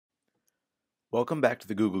Welcome back to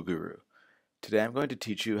the Google Guru. Today I'm going to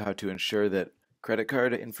teach you how to ensure that credit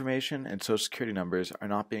card information and social security numbers are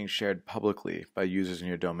not being shared publicly by users in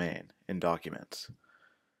your domain in documents.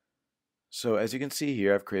 So as you can see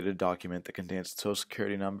here, I've created a document that contains a social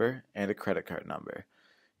security number and a credit card number.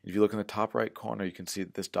 If you look in the top right corner, you can see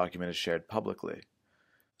that this document is shared publicly.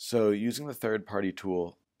 So using the third-party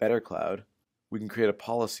tool BetterCloud, we can create a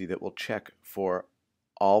policy that will check for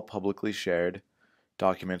all publicly shared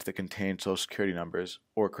documents that contain social security numbers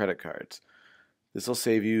or credit cards. This will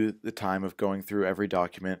save you the time of going through every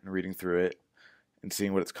document and reading through it and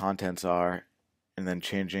seeing what its contents are and then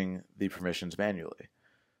changing the permissions manually.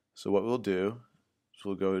 So what we'll do is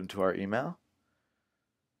we'll go into our email,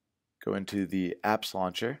 go into the apps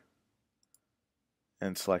launcher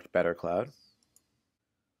and select BetterCloud.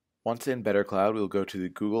 Once in BetterCloud, we'll go to the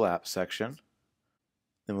Google Apps section,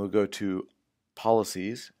 then we'll go to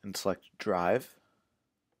Policies and select Drive.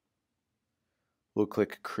 We'll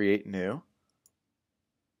click Create New.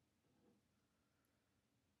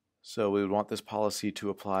 So we would want this policy to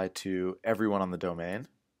apply to everyone on the domain.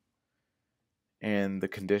 And the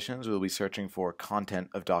conditions, we'll be searching for content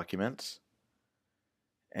of documents.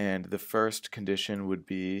 And the first condition would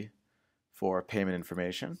be for payment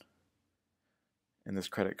information. And this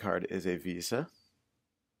credit card is a Visa.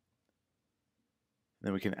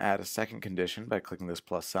 Then we can add a second condition by clicking this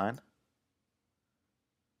plus sign.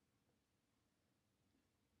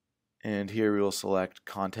 And here we will select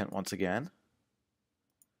content once again.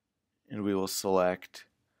 And we will select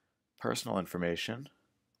personal information.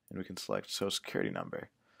 And we can select social security number.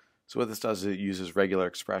 So what this does is it uses regular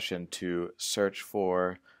expression to search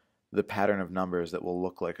for the pattern of numbers that will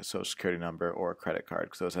look like a social security number or a credit card,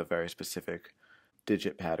 because those have very specific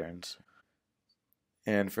digit patterns.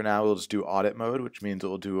 And for now we'll just do audit mode, which means it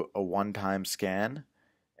will do a one-time scan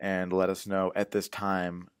and let us know at this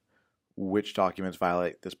time which documents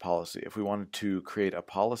violate this policy. If we wanted to create a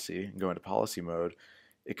policy and go into policy mode,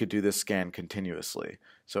 it could do this scan continuously.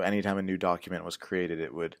 So anytime a new document was created,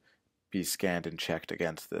 it would be scanned and checked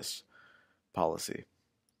against this policy.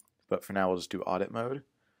 But for now, we'll just do audit mode,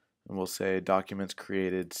 and we'll say documents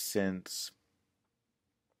created since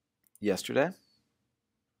yesterday.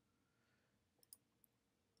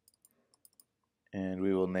 And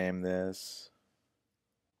we will name this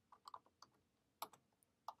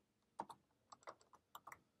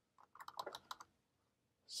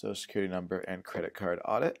Social Security number and credit card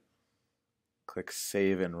audit. Click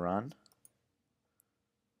Save and Run.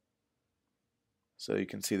 So you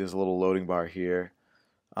can see there's a little loading bar here.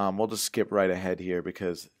 We'll just skip right ahead here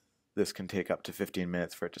because this can take up to 15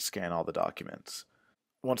 minutes for it to scan all the documents.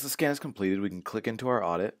 Once the scan is completed, we can click into our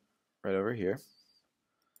audit right over here.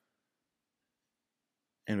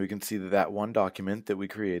 And we can see that that one document that we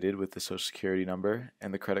created with the Social Security number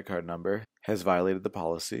and the credit card number has violated the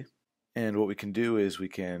policy. And what we can do is we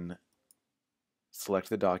can select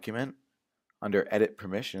the document. Under Edit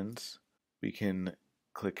Permissions, we can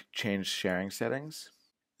click Change Sharing Settings.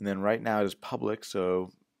 And then right now it is public,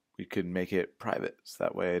 so we could make it private, so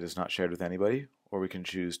that way it is not shared with anybody. Or we can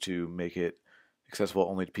choose to make it accessible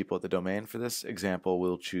only to people at the domain. For this example,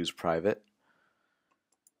 we'll choose private.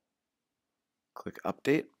 Click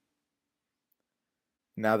Update.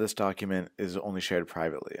 Now this document is only shared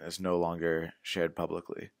privately and is no longer shared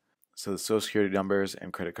publicly. So the Social Security numbers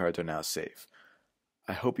and credit cards are now safe.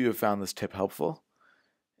 I hope you have found this tip helpful.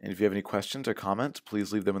 And if you have any questions or comments,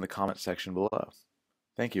 please leave them in the comment section below.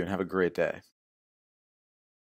 Thank you and have a great day.